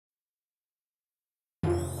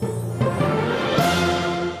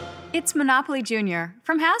It's Monopoly Junior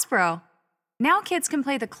from Hasbro. Now kids can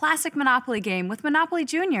play the classic Monopoly game with Monopoly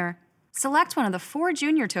Junior. Select one of the 4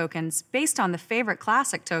 Junior tokens based on the favorite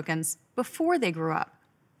classic tokens before they grew up.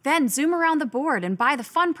 Then zoom around the board and buy the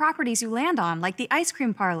fun properties you land on, like the ice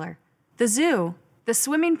cream parlor, the zoo, the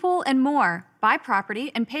swimming pool, and more. Buy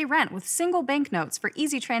property and pay rent with single banknotes for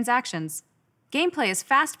easy transactions. Gameplay is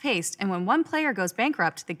fast-paced, and when one player goes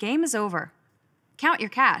bankrupt, the game is over. Count your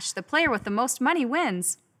cash. The player with the most money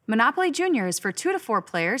wins. Monopoly Junior is for 2 to 4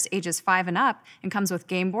 players, ages 5 and up, and comes with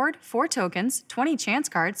game board, 4 tokens, 20 chance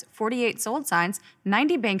cards, 48 sold signs,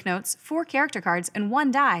 90 banknotes, 4 character cards, and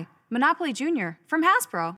 1 die. Monopoly Junior from Hasbro.